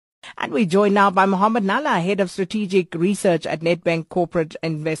And we're joined now by Mohammed Nalla, Head of Strategic Research at Nedbank Corporate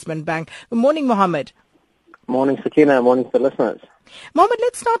Investment Bank. Good morning, Mohammed. Morning, Sakina. Morning to the listeners. Mohammed,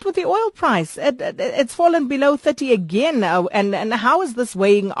 let's start with the oil price. It's fallen below 30 again. And how is this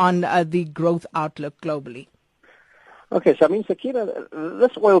weighing on the growth outlook globally? Okay, so Sakina,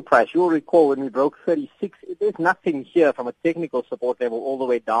 this oil price, you'll recall when we broke 36, there's nothing here from a technical support level all the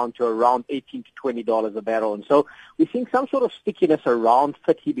way down to around $18 to $20 a barrel. And so we're seeing some sort of stickiness around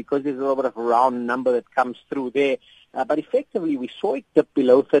 30 because there's a little bit of a round number that comes through there. But effectively, we saw it dip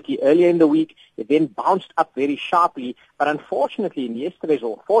below 30 earlier in the week. It then bounced up very sharply. But unfortunately, in yesterday's,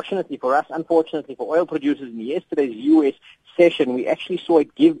 or fortunately for us, unfortunately for oil producers, in yesterday's U.S. session, we actually saw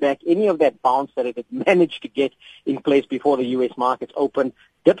it give back any of that bounce that it had managed to get in place before the U.S. markets opened,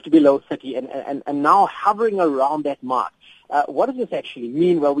 dipped below 30, and now hovering around that mark. What does this actually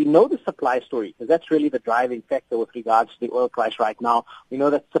mean? Well, we know the supply story, because that's really the driving factor with regards to the oil price right now. We know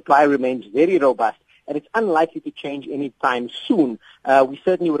that supply remains very robust, and it's unlikely to change anytime soon. We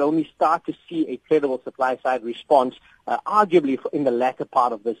certainly would only start to see a credible supply-side response, arguably in the latter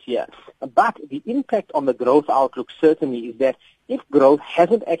part of this year. But the impact on the growth outlook certainly is that if growth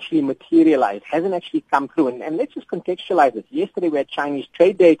hasn't actually materialized, hasn't actually come through, and let's just contextualize this. Yesterday we had Chinese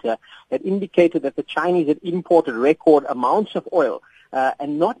trade data that indicated that the Chinese had imported record amounts of oil,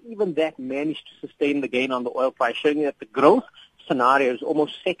 and not even that managed to sustain the gain on the oil price, showing that the growth scenario is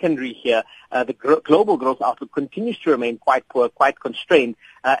almost secondary here. The global growth outlook continues to remain quite poor, quite constrained,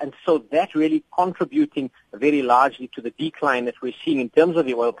 and so that really contributing very largely to the decline that we're seeing in terms of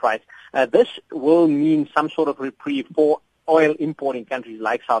the oil price. This will mean some sort of reprieve for oil importing countries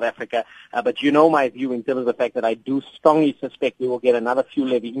like South Africa, but you know my view in terms of the fact that I do strongly suspect we will get another fuel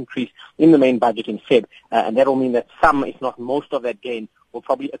levy increase in the main budget in Feb, and that will mean that some, if not most of that gain will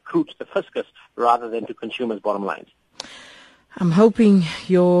probably accrue to the fiscus rather than to consumers' bottom lines. I'm hoping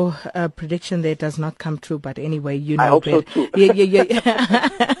your prediction there does not come true, but anyway, you know I hope better. So too.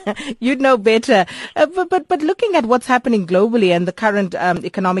 Yeah. You know better. But looking at what's happening globally and the current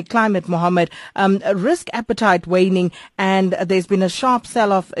economic climate, Mohammed, risk appetite waning, and there's been a sharp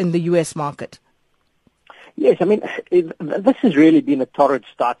sell-off in the U.S. market. Yes, this has really been a torrid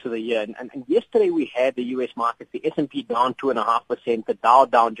start to the year. And yesterday we had the U.S. markets, the S&P down 2.5%, the Dow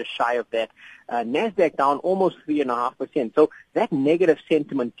down just shy of that, Nasdaq down almost 3.5%. So that negative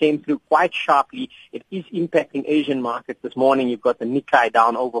sentiment came through quite sharply. It is impacting Asian markets this morning. You've got the Nikkei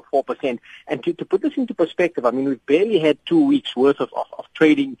down over 4%. And to put this into perspective, we've barely had 2 weeks worth of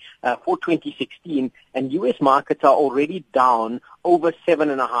trading for 2016, and U.S. markets are already down over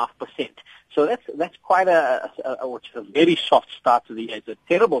 7.5%. So that's quite a very soft start to the year. It's a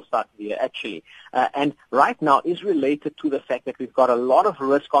terrible start to the year, actually. And right now is related to the fact that we've got a lot of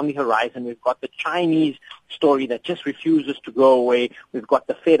risk on the horizon. We've got the Chinese story that just refuses to go away. We've got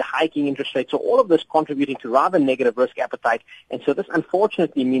the Fed hiking interest rates. So all of this contributing to rather negative risk appetite. And so this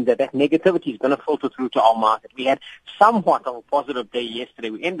unfortunately means that negativity is going to filter through to our market. We had somewhat of a positive day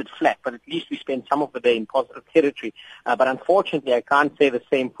yesterday. We ended flat, but at least we spent some of the day in positive territory. But unfortunately, I can't say the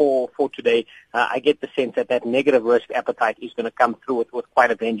same for today. I get the sense that negative risk appetite is going to come through with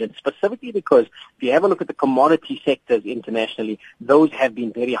quite a vengeance, specifically because if you have a look at the commodity sectors internationally, those have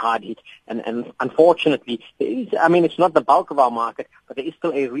been very hard hit. And unfortunately, it's not the bulk of our market, but there is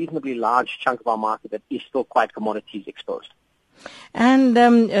still a reasonably large chunk of our market that is still quite commodities exposed.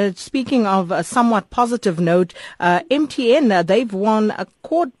 And speaking of a somewhat positive note, MTN, they've won a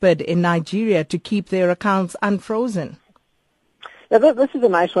court bid in Nigeria to keep their accounts unfrozen. Yeah, this is a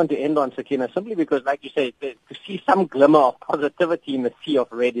nice one to end on, Sakina, simply because, like you say, to see some glimmer of positivity in the sea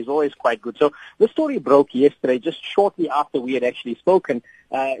of red is always quite good. So the story broke yesterday, just shortly after we had actually spoken,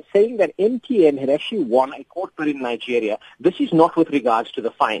 saying that MTN had actually won a court bid in Nigeria. This is not with regards to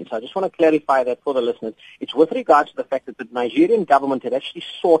the fine. So I just want to clarify that for the listeners. It's with regards to the fact that the Nigerian government had actually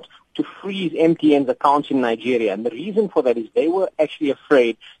sought to freeze MTN's accounts in Nigeria. And the reason for that is they were actually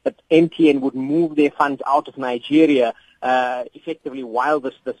afraid that MTN would move their funds out of Nigeria effectively while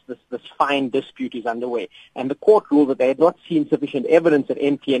this fine dispute is underway. And the court ruled that they had not seen sufficient evidence that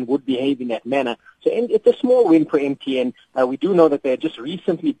MTN would behave in that manner. So it's a small win for MTN. We do know that they had just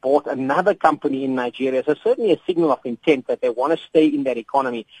recently bought another company in Nigeria, so certainly a signal of intent that they want to stay in that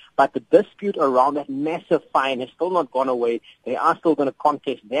economy. But the dispute around that massive fine has still not gone away. They are still going to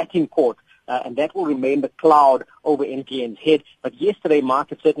contest that in court. And that will remain the cloud over MTN's head. But yesterday,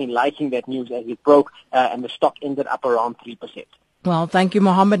 markets certainly liking that news as it broke, and the stock ended up around 3%. Well, thank you,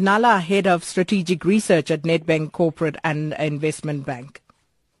 Mohammed Nalla, Head of Strategic Research at Nedbank Corporate and Investment Bank.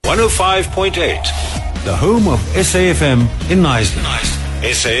 105.8, the home of SAfm in Niceland.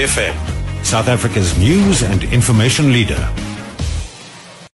 SAfm, South Africa's news and information leader.